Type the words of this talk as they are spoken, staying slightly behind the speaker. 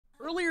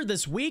Earlier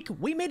this week,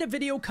 we made a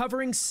video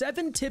covering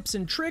 7 tips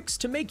and tricks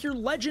to make your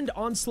Legend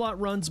Onslaught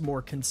runs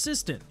more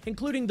consistent,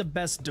 including the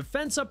best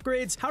defense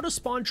upgrades, how to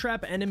spawn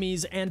trap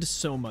enemies, and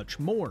so much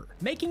more.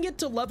 Making it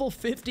to level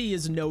 50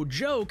 is no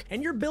joke,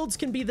 and your builds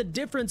can be the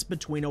difference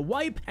between a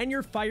wipe and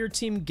your fire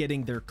team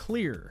getting their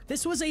clear.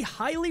 This was a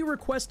highly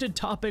requested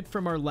topic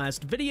from our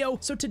last video,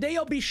 so today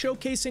I'll be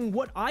showcasing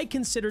what I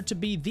consider to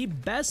be the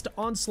best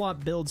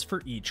Onslaught builds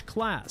for each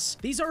class.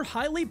 These are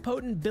highly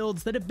potent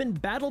builds that have been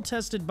battle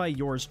tested by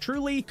yours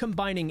truly,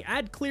 combining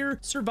ad clear,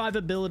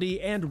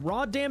 survivability, and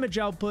raw damage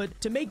output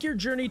to make your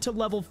journey to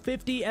level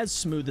 50 as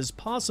smooth as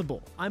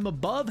possible. I'm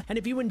above, and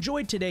if you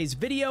enjoyed today's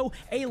video,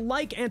 a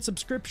like and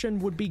subscription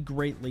would be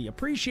greatly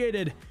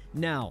appreciated.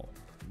 Now,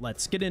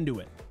 let's get into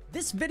it.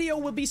 This video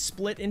will be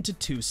split into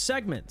 2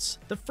 segments,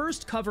 the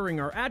first covering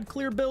our ad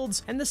clear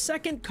builds, and the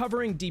second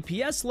covering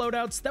DPS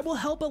loadouts that will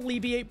help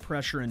alleviate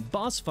pressure in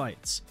boss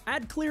fights.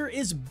 Ad clear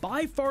is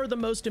by far the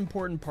most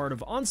important part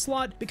of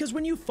Onslaught because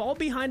when you fall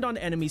behind on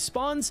enemy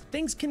spawns,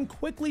 things can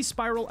quickly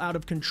spiral out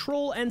of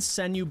control and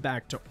send you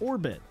back to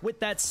orbit.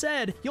 With that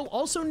said, you'll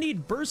also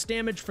need burst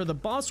damage for the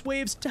boss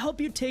waves to help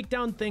you take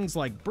down things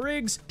like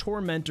Brigs,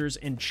 Tormentors,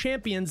 and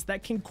Champions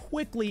that can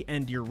quickly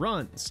end your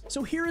runs.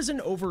 So here is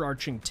an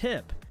overarching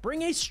tip.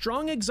 Bring a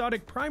strong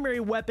exotic primary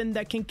weapon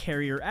that can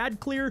carry your ad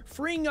clear,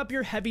 freeing up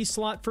your heavy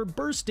slot for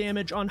burst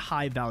damage on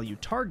high value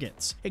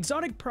targets.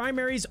 Exotic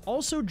primaries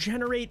also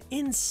generate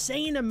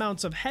insane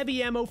amounts of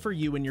heavy ammo for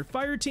you and your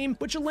fire team,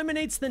 which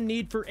eliminates the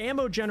need for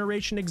ammo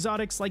generation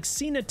exotics like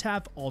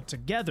Cenotaph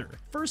altogether.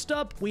 First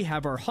up, we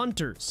have our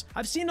hunters.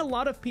 I've seen a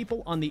lot of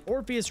people on the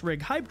Orpheus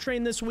rig hype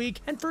train this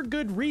week, and for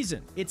good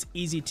reason. It's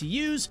easy to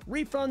use,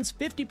 refunds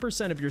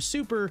 50% of your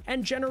super,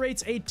 and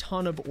generates a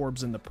ton of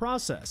orbs in the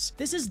process.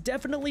 This is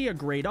definitely a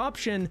great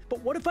option, but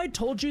what if I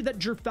told you that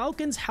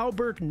Gyrfalcon's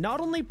Halberd not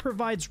only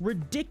provides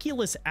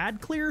ridiculous ad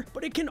clear,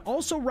 but it can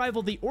also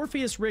rival the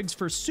Orpheus rigs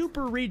for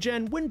super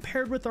regen when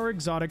paired with our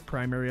exotic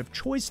primary of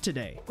choice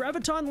today.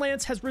 Graviton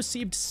Lance has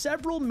received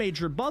several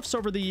major buffs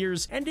over the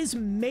years and is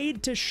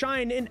made to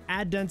shine in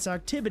ad-dense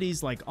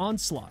activities like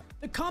Onslaught.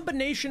 The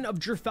combination of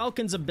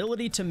Gyrfalcon's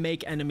ability to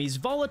make enemies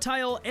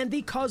volatile and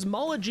the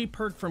cosmology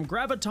perk from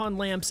Graviton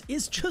Lamps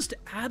is just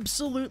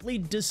absolutely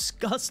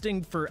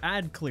disgusting for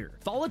ad clear.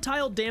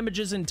 Volatile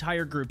damages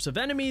entire groups of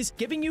enemies,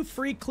 giving you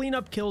free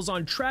cleanup kills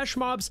on trash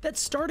mobs that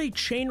start a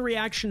chain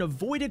reaction of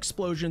void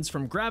explosions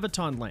from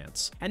Graviton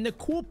Lance. And the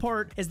cool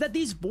part is that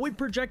these void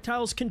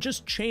projectiles can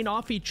just chain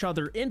off each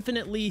other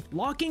infinitely,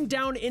 locking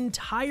down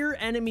entire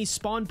enemy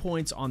spawn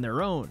points on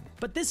their own.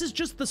 But this is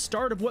just the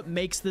start of what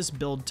makes this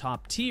build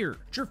top tier.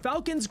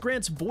 Gyrfalcon's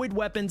grants void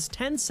weapons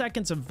 10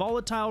 seconds of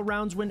volatile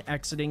rounds when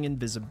exiting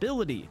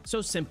invisibility,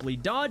 so simply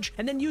dodge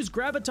and then use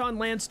Graviton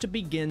Lance to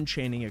begin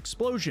chaining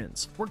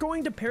explosions. We're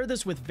going to pair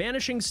this with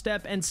Vanishing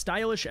Step and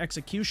Stylish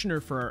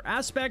Executioner for our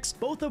aspects,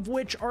 both of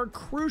which are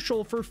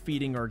crucial for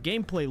feeding our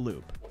gameplay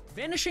loop.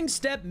 Vanishing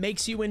Step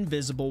makes you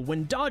invisible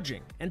when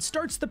dodging, and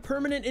starts the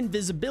permanent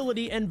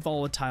invisibility and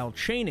volatile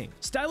chaining.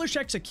 Stylish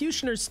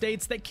Executioner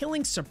states that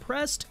killing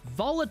suppressed,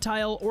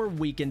 volatile, or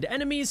weakened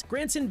enemies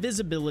grants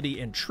invisibility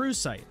and true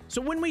sight.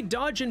 So when we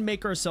dodge and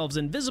make ourselves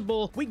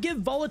invisible, we give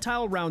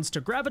volatile rounds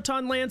to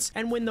Graviton Lance,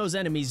 and when those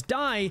enemies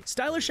die,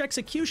 Stylish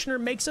Executioner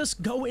makes us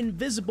go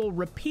invisible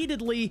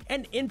repeatedly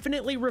and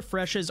infinitely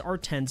refreshes our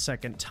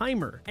 10-second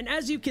timer. And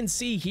as you can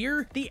see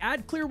here, the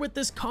ad clear with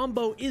this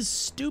combo is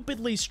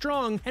stupidly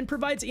strong and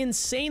provides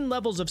insane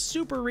levels of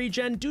super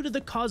regen due to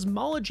the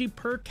cosmology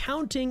perk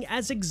counting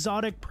as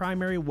exotic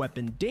primary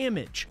weapon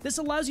damage. This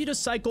allows you to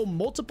cycle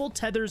multiple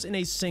tethers in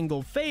a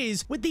single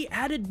phase with the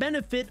added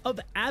benefit of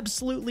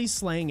absolutely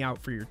slaying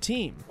out for your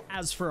team.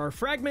 As for our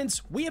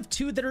fragments, we have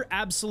 2 that are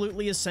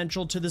absolutely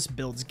essential to this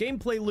build's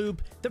gameplay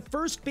loop, the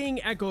first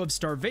being Echo of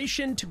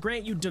Starvation to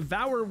grant you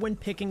Devour when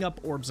picking up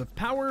Orbs of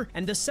Power,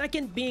 and the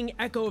second being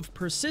Echo of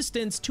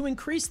Persistence to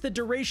increase the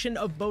duration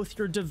of both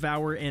your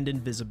Devour and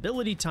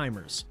invisibility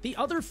timers. The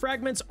other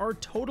fragments are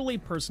totally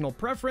personal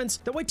preference,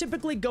 though I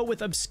typically go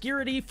with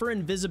Obscurity for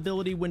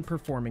invisibility when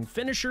performing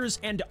finishers,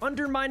 and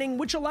Undermining,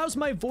 which allows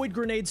my void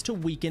grenades to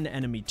weaken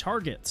enemy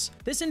targets.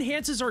 This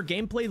enhances our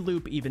gameplay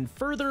loop even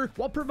further,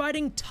 while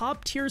providing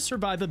top tier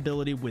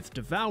survivability with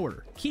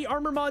Devour. Key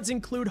armor mods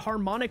include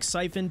Harmonic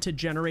Siphon to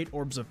generate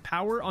Orbs of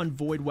Power on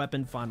void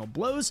weapon final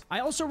blows. I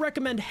also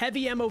recommend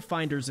heavy ammo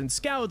finders and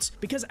scouts,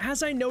 because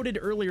as I noted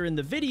earlier in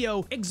the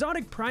video,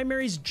 exotic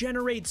primaries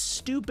generate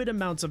stupid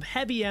amounts of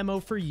heavy ammo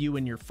for you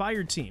and your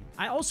fire team.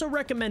 I also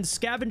recommend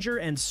Scavenger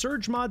and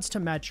Surge mods to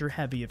match your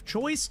heavy of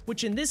choice,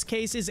 which in this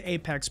case is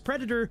Apex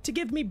Predator to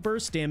give me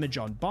burst damage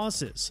on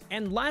bosses.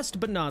 And last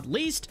but not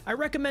least, I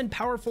recommend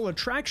Powerful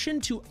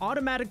Attraction to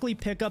automatically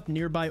pick up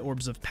nearby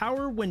Orbs of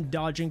Power when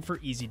dodging for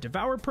easy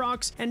Devour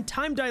procs, and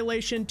Time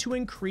Dilation to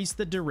increase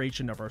the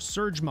duration of our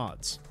Surge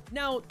mods.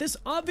 Now, this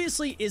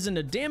obviously isn't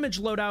a damage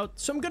loadout,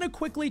 so I'm gonna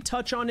quickly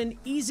touch on an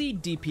easy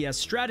DPS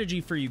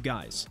strategy for you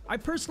guys. I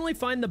personally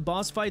find the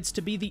boss fights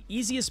to be the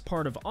easiest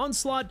part of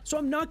Onslaught, so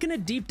I'm not gonna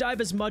deep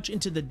dive as much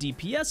into the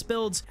DPS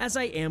builds as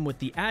I am with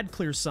the ad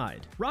clear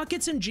side.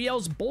 Rockets and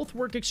GLs both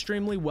work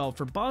extremely well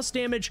for boss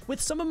damage, with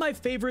some of my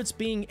favorites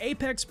being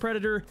Apex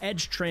Predator,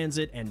 Edge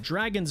Transit, and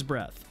Dragon's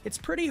Breath. It's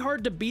pretty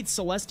hard to beat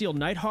Celestial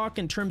Nighthawk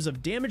in terms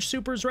of damage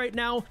supers right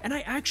now, and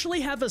I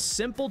actually have a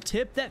simple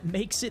tip that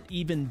makes it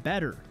even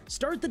better.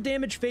 Start the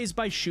damage phase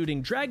by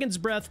shooting Dragon's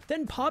Breath,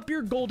 then pop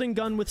your golden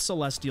gun with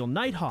Celestial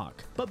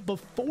Nighthawk. But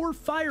before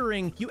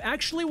firing, you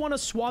actually want to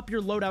swap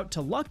your loadout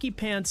to Lucky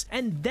Pants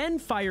and then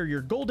fire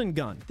your golden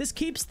gun. This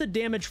keeps the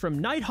damage from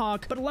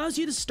Nighthawk, but allows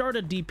you to start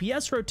a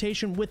DPS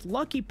rotation with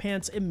Lucky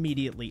Pants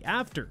immediately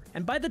after.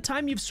 And by the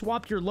time you've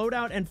swapped your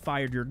loadout and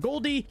fired your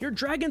Goldie, your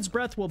Dragon's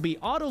Breath will be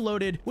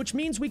auto-loaded, which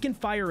means we can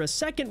fire a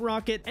second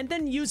rocket and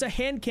then use a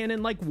hand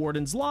cannon like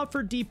Warden's Law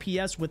for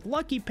DPS with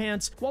Lucky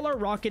Pants while our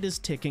rocket is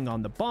ticking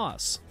on the boss.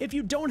 If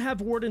you don't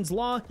have Warden's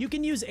Law, you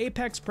can use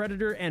Apex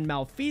Predator and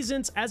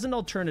Malfeasance as an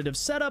alternative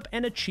setup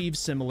and achieve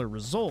similar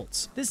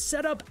results. This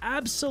setup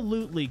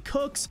absolutely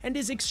cooks and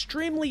is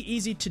extremely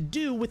easy to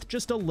do with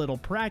just a little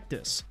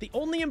practice. The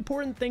only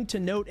important thing to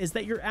note is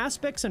that your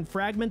aspects and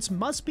fragments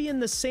must be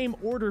in the same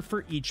order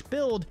for each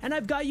build, and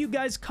I've got you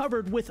guys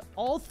covered with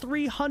all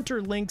 3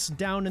 Hunter links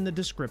down in the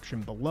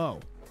description below.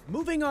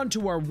 Moving on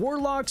to our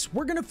Warlocks,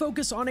 we're going to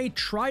focus on a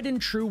tried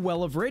and true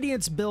Well of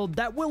Radiance build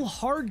that will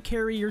hard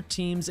carry your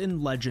teams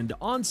in Legend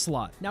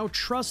Onslaught. Now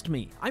trust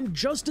me, I'm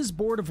just as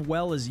bored of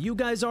Well as you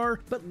guys are,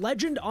 but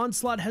Legend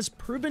Onslaught has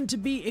proven to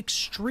be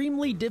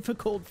extremely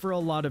difficult for a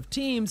lot of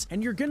teams,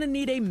 and you're going to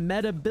need a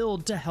meta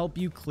build to help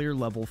you clear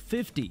level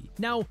 50.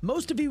 Now,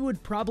 most of you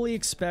would probably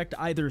expect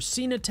either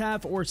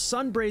Cenotaph or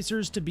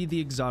Sunbracers to be the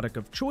exotic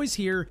of choice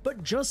here,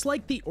 but just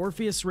like the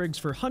Orpheus rigs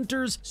for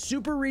Hunters,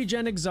 super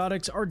regen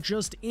exotics are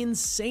just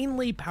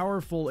insanely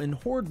powerful in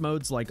horde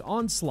modes like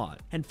Onslaught,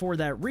 and for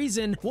that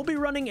reason, we'll be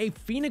running a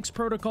Phoenix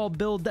Protocol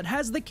build that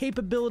has the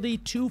capability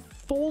to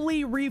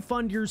fully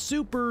refund your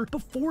super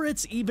before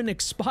it's even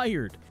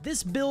expired.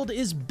 This build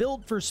is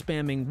built for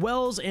spamming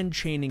wells and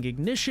chaining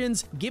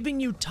ignitions,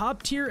 giving you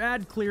top tier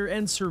ad clear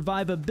and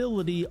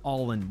survivability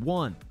all in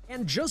one.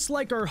 And just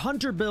like our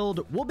Hunter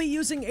build, we'll be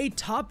using a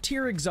top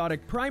tier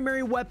exotic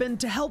primary weapon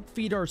to help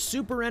feed our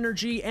super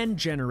energy and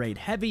generate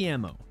heavy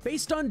ammo.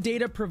 Based on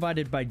data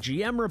provided by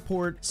GM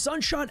Report,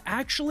 Sunshot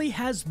actually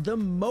has the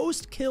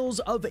most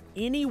kills of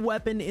any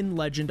weapon in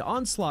Legend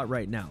Onslaught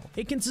right now.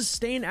 It can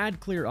sustain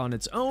ad clear on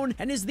its own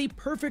and is the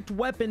perfect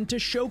weapon to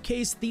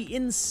showcase the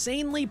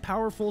insanely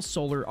powerful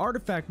solar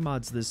artifact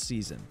mods this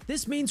season.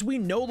 This means we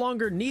no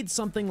longer need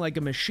something like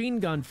a machine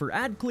gun for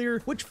ad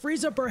clear, which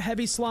frees up our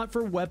heavy slot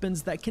for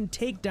weapons that can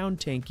take down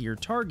tankier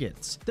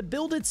targets. The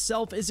build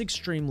itself is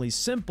extremely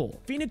simple.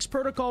 Phoenix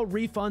Protocol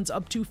refunds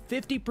up to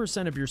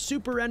 50% of your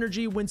super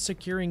energy when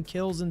securing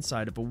kills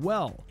inside of a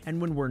well. And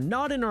when we're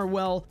not in our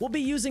well, we'll be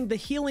using the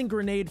healing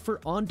grenade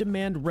for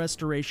on-demand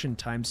restoration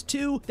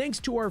 ×2, thanks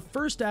to our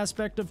first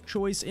aspect of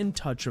choice in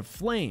Touch of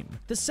Flame.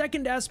 The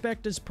second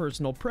aspect is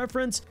personal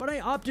preference, but I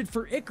opted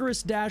for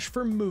Icarus Dash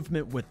for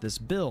movement with this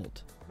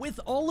build. With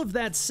all of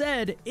that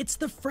said, it's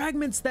the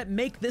fragments that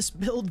make this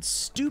build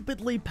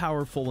stupidly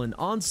powerful in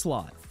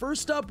Onslaught.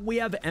 First up, we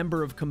have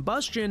Ember of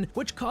Combustion,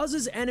 which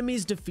causes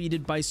enemies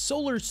defeated by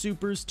solar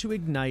supers to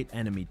ignite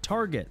enemy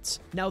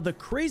targets. Now, the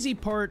crazy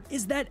part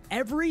is that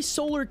every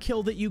solar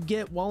kill that you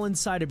get while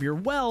inside of your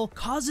well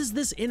causes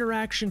this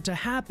interaction to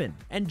happen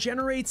and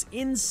generates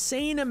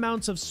insane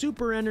amounts of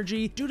super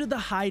energy due to the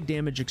high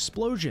damage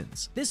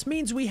explosions. This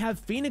means we have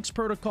Phoenix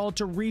Protocol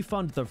to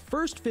refund the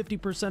first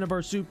 50% of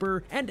our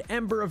super and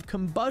Ember of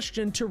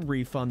Combustion to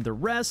refund the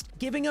rest,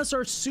 giving us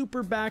our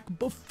super back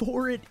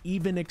before it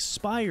even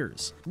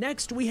expires.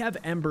 Next, we have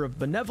Ember of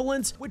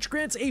Benevolence, which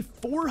grants a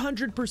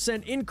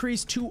 400%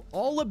 increase to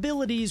all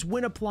abilities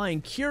when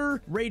applying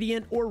Cure,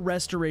 Radiant, or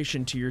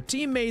Restoration to your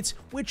teammates,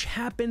 which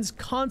happens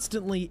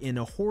constantly in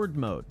a horde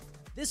mode.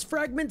 This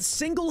fragment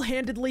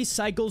single-handedly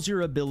cycles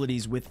your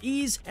abilities with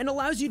ease and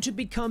allows you to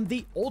become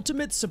the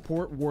ultimate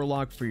support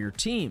warlock for your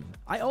team.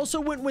 I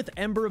also went with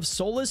Ember of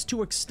Solace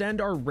to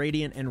extend our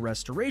Radiant and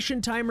Restoration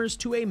timers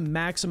to a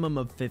maximum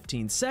of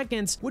 15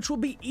 seconds, which will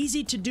be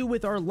easy to do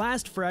with our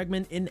last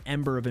fragment in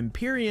Ember of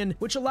Empyrean,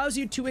 which allows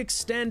you to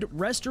extend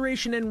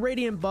Restoration and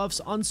Radiant buffs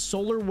on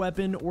solar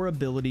weapon or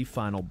ability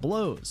final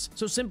blows.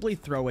 So simply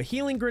throw a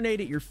healing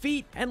grenade at your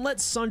feet and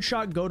let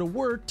Sunshot go to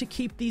work to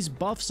keep these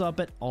buffs up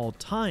at all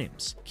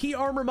times. Key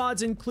armor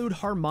mods include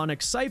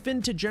Harmonic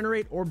Siphon to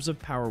generate orbs of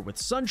power with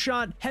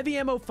Sunshot, Heavy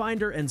Ammo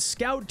Finder and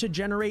Scout to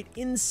generate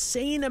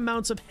insane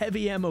amounts of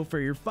heavy ammo for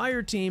your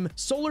fire team,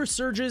 Solar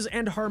Surges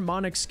and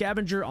Harmonic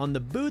Scavenger on the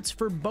boots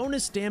for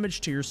bonus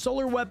damage to your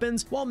solar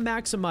weapons while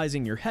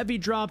maximizing your heavy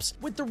drops,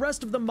 with the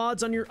rest of the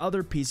mods on your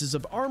other pieces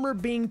of armor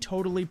being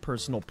totally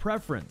personal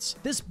preference.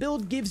 This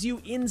build gives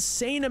you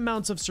insane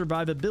amounts of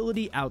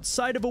survivability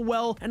outside of a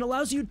well and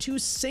allows you to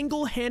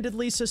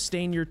single-handedly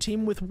sustain your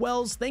team with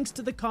wells thanks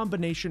to the combination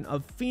combination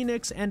of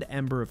Phoenix and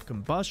Ember of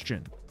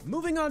Combustion.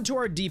 Moving on to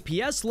our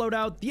DPS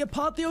loadout, the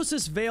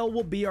Apotheosis Veil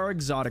will be our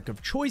exotic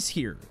of choice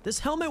here. This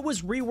helmet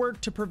was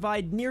reworked to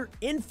provide near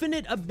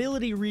infinite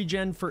ability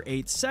regen for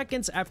 8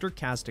 seconds after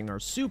casting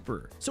our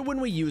super. So when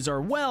we use our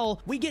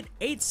well, we get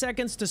 8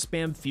 seconds to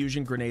spam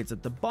fusion grenades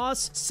at the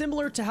boss,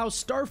 similar to how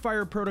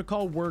Starfire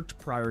Protocol worked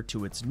prior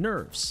to its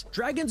nerfs.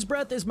 Dragon's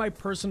Breath is my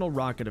personal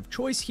rocket of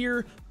choice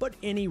here, but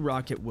any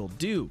rocket will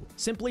do.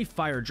 Simply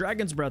fire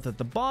Dragon's Breath at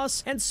the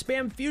boss and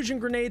spam fusion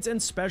grenades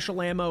and special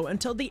ammo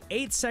until the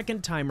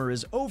 8-second timer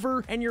is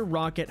over and your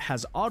rocket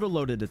has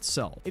autoloaded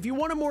itself. If you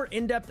want a more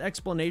in-depth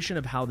explanation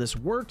of how this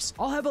works,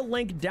 I'll have a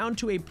link down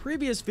to a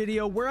previous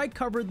video where I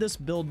covered this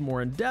build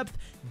more in depth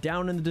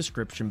down in the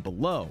description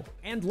below.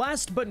 And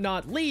last but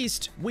not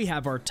least, we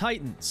have our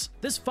Titans.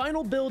 This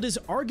final build is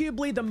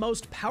arguably the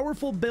most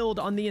powerful build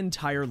on the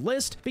entire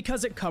list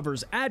because it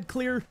covers ad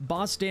clear,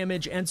 boss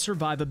damage, and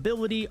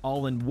survivability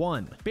all in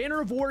one. Banner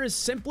of War is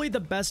simply the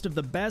best of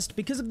the best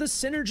because of the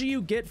synergy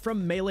you get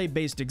from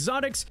melee-based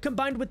exotics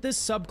combined with this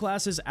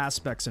subclass's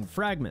aspects and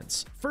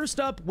fragments. First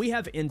up, we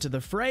have Into the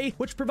Fray,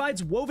 which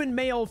provides Woven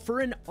Mail for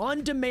an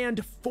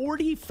on-demand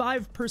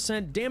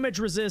 45% damage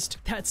resist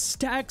that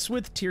stacks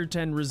with tier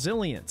 10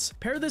 resilience.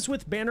 Pair this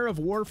with Banner of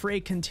War for a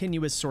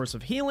continuous source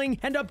of healing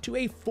and up to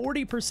a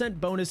 40%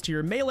 bonus to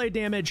your melee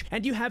damage,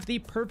 and you have the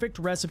perfect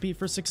recipe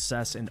for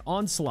success in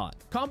Onslaught.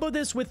 Combo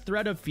this with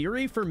Thread of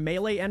Fury for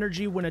melee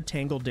energy when a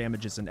tangle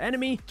damages an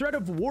enemy, Thread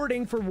of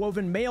Warding for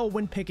Woven Mail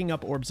when picking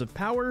up Orbs of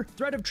Power,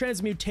 Thread of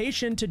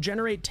Transmutation to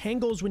generate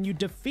tangles when you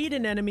defeat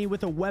an enemy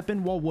with a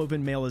weapon while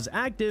Woven Mail is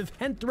active,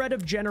 and Thread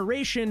of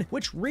Generation,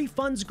 which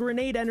refunds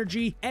grenade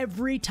energy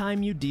every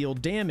time you deal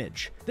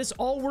damage. This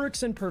all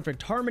works in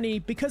perfect harmony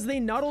because they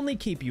not only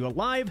keep you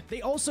alive,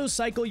 they also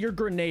cycle your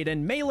grenade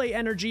and melee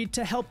energy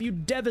to help you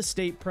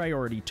devastate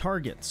priority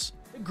targets.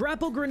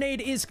 Grapple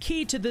Grenade is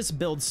key to this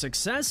build's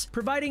success,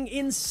 providing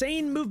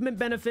insane movement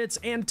benefits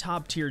and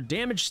top-tier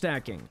damage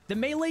stacking. The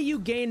melee you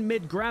gain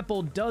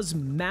mid-grapple does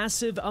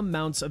massive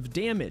amounts of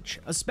damage,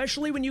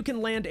 especially when you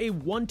can land a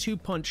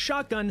 1-2 punch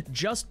shotgun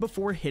just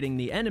before hitting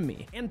the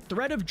enemy. And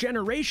Thread of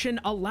Generation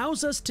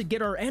allows us to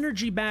get our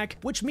energy back,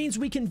 which means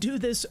we can do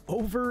this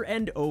over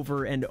and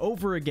over and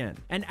over again.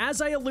 And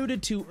as I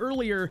alluded to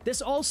earlier,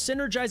 this all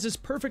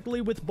synergizes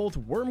perfectly with both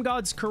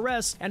Wormgod's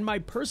Caress and my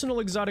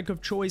personal exotic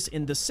of choice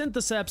in the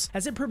Synthesis,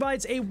 as it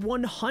provides a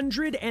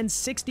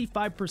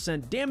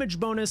 165% damage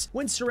bonus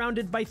when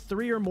surrounded by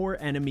 3 or more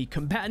enemy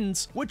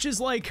combatants, which is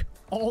like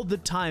all the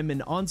time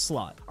in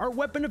Onslaught. Our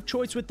weapon of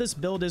choice with this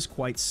build is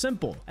quite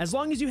simple. As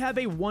long as you have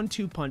a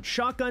 1-2 punch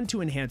shotgun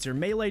to enhance your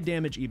melee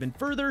damage even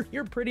further,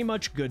 you're pretty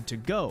much good to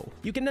go.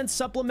 You can then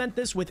supplement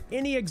this with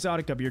any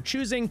exotic of your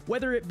choosing,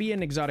 whether it be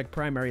an exotic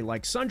primary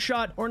like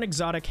Sunshot or an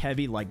exotic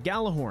heavy like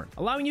Galahorn,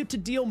 allowing you to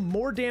deal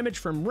more damage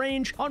from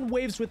range on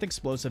waves with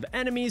explosive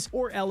enemies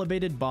or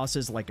elevated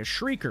bosses like a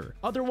Shrieker.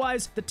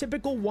 Otherwise, the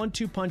typical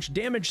 1-2 punch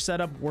damage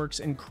setup works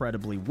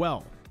incredibly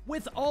well.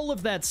 With all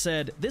of that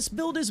said, this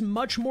build is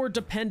much more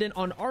dependent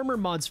on armor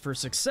mods for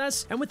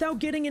success, and without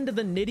getting into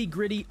the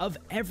nitty-gritty of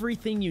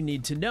everything you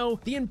need to know,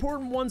 the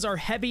important ones are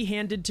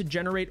heavy-handed to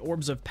generate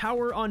Orbs of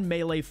Power on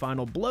melee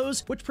final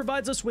blows, which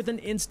provides us with an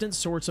instant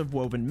source of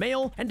Woven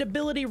Mail, and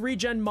ability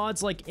regen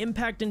mods like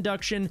Impact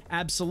Induction,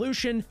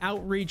 Absolution,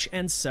 Outreach,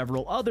 and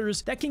several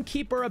others that can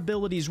keep our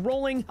abilities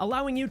rolling,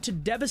 allowing you to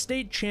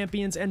devastate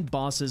champions and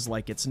bosses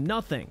like it's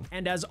nothing.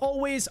 And as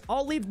always,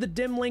 I'll leave the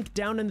dim link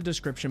down in the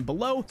description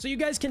below, so you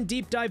guys can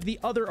deep dive the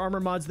other armor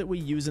mods that we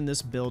use in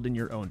this build in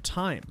your own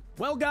time.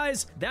 Well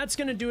guys, that's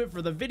gonna do it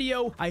for the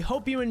video. I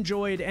hope you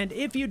enjoyed, and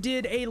if you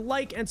did, a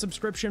like and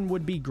subscription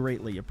would be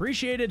greatly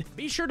appreciated.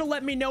 Be sure to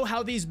let me know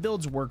how these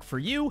builds work for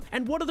you,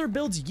 and what other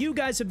builds you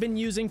guys have been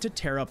using to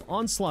tear up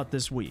Onslaught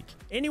this week.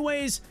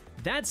 Anyways,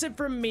 that's it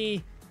from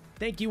me.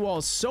 Thank you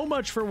all so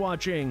much for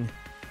watching,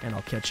 and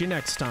I'll catch you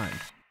next time.